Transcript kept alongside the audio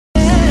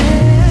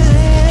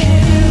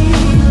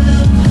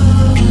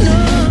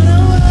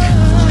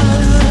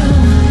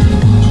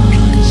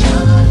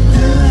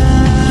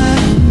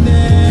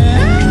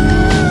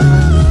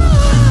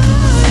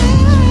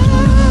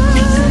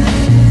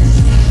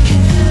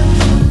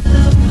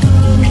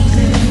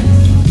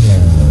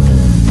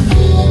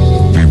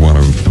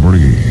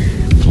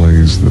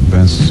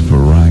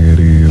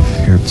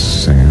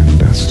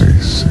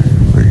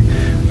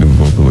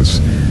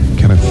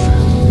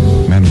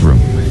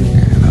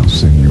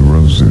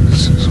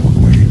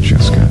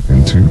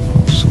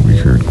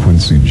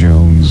Quincy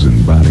Jones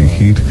and Body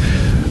Heat.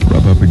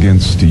 Rub Up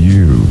Against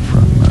You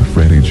from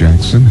Freddie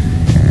Jackson.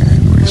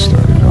 And we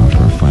started off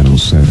our final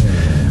set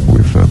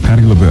with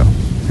Patti LaBelle.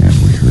 And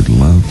we heard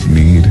Love,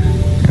 Need,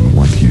 and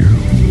Want You.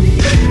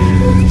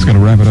 It's going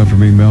to wrap it up for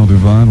me, Mel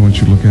DeVonne. Once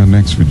you look out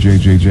next for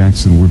J.J.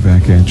 Jackson, we're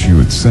back at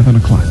you at 7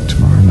 o'clock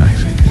tomorrow night.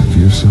 Have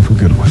yourself a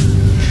good one.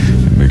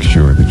 And make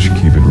sure that you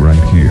keep it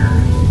right here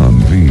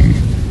on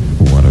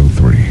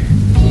V103.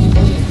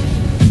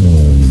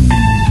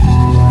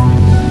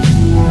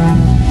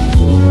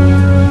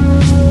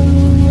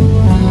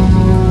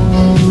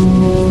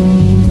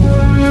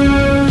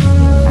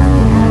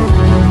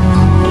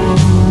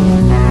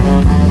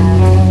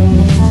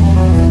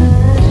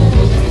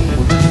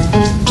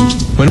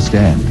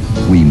 Instead,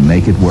 we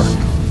make it work.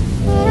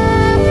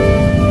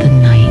 The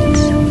night,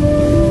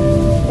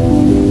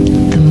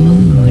 the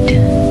mood,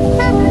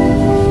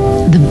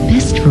 the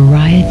best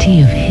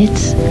variety of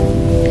hits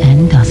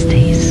and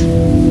dusties.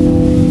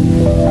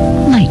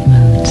 Night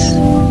moods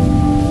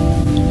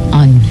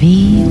on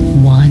V103.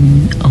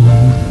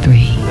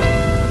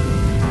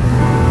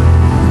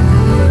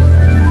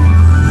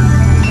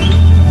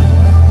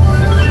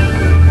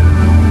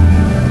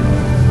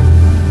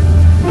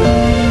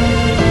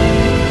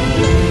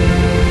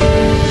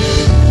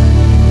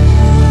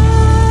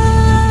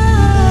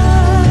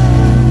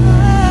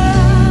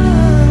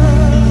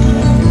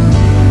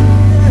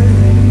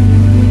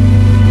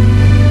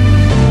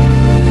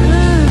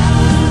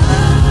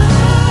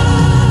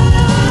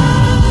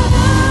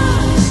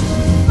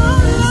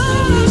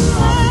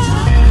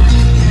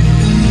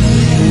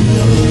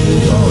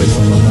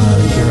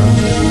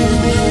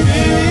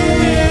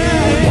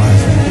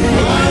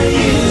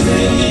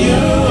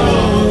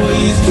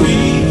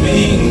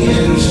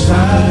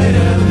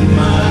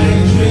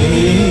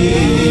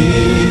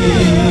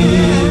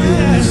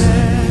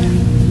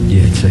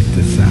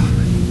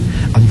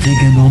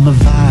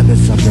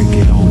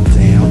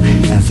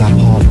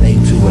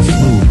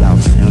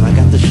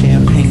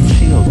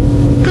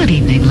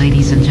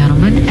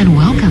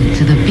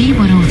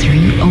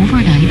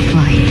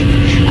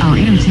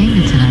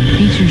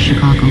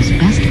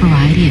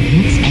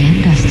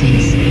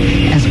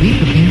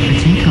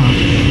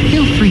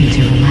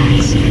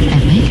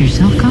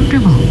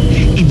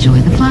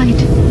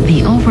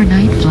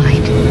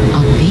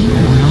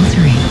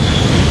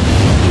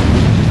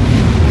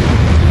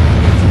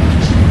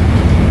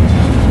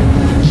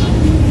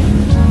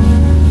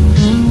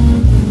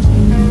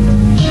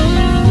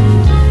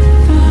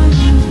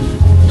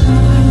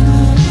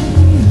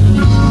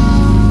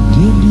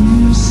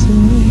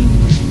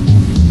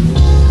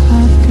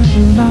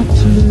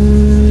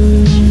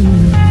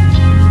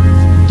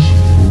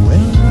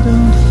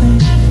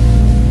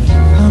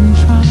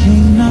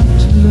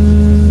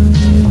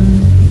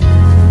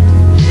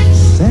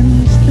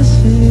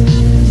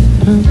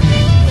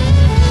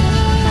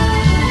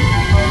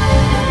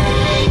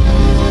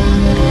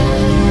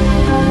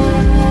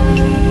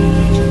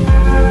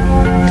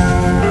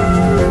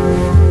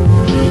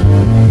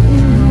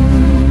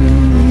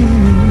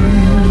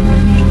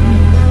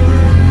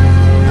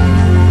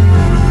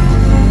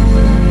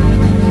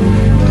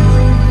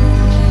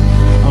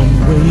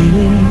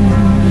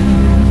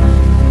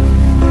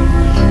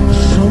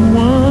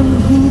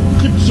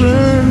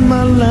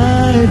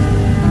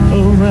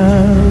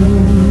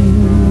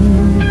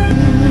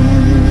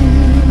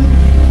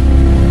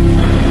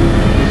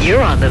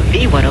 The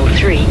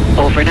V103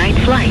 overnight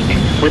flight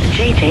with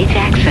J.J.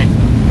 Jackson.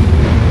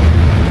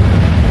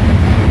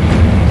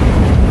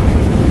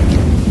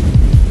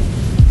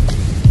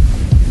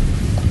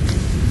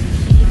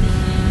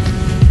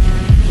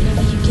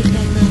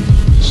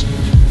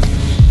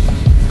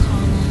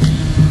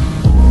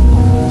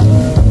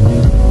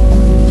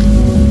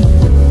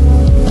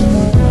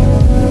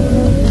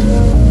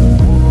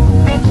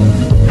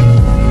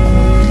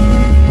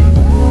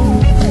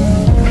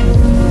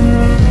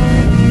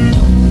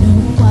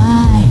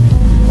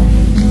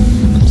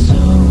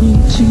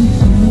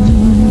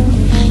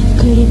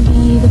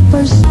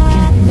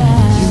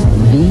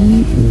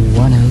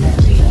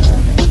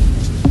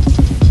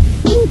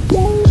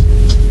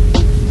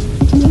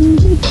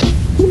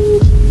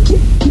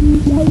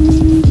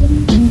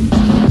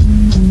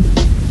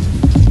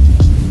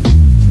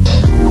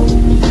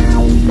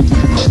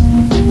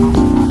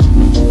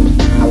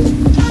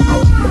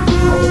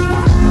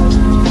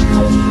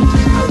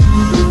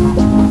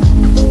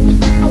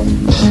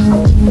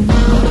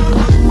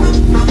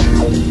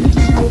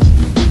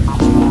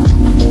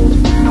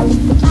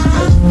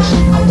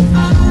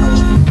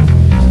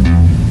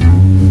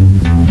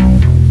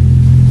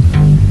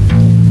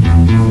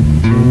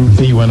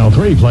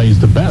 Plays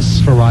the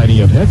best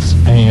variety of hits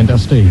and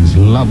dusties.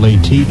 Lovely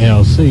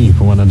TLC,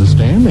 for one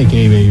understand. They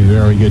gave a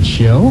very good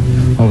show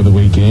over the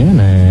weekend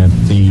at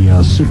the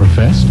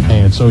Superfest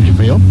at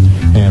Soldierville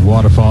and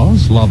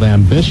Waterfalls. Love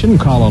Ambition,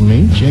 Call on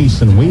Me,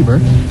 Jason Weaver,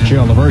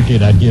 Cheryl Levert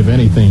did I'd Give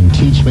Anything,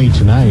 Teach Me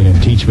Tonight,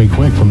 and Teach Me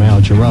Quick from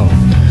Al Jarreau.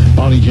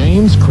 Bonnie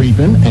James,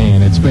 Creepin',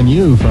 and It's Been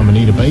You from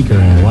Anita Baker.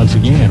 And once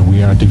again,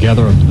 we are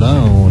together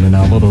alone in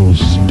our little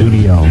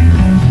studio.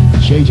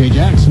 J.J.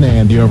 Jackson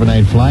and the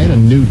Overnight Flight. A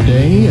new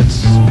day.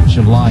 It's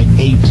July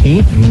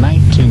 18th,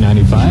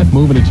 1995.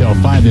 Moving until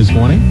 5 this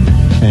morning.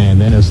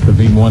 And then it's the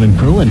V1 and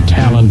Crew and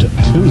Talent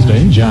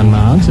Tuesday. John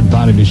Mons and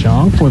Bonnie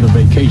DeShong for the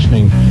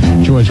vacationing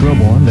George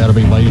Wilborn. That'll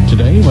be later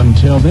today. But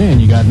until then,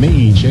 you got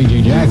me,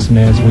 J.J. Jackson,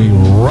 as we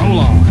roll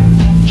on.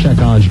 Check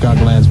on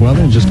Chicagoland's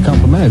weather in just a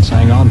couple of minutes.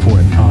 Hang on for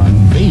it on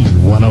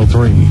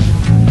V103.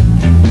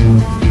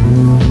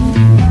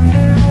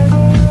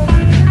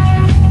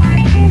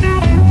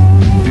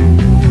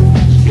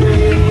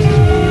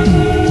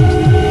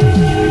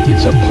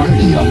 It's a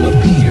party on the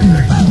pier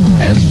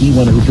as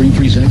V103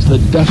 presents the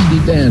Dusty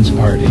Dance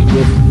Party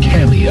with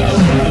Cameo.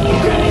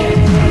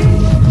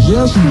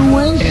 Just the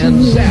way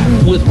and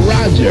Zap with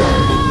Roger.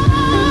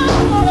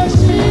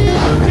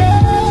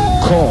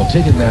 Call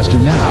Ticketmaster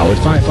now at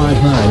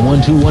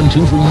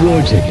 559-1212 for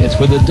your tickets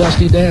for the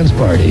Dusty Dance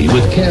Party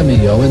with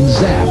Cameo and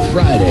Zap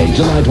Friday,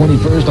 July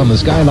 21st on the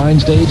Skyline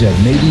Stage at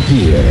Navy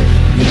Pier.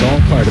 It's all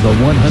part of the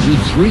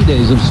 103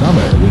 Days of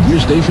Summer with your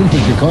station for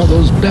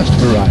Chicago's best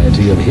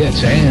variety of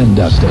hits and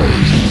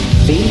dusties.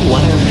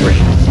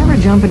 V103. Ever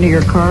jump into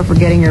your car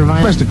forgetting your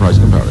vinyl? Best price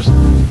comparison.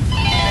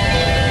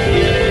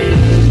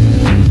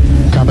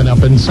 Coming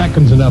up in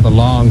seconds, another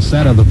long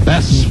set of the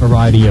best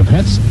variety of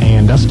hits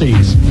and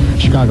dusties.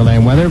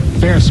 Chicagoland weather,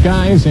 fair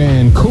skies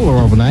and cooler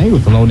overnight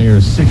with a low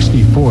near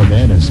 64.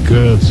 That is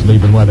good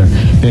sleeping weather.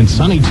 Then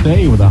sunny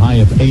today with a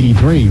high of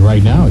 83.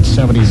 Right now it's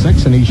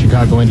 76 in East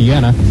Chicago,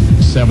 Indiana,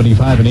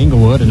 75 in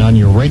Inglewood, and on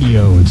your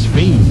radio it's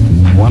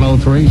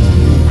V103.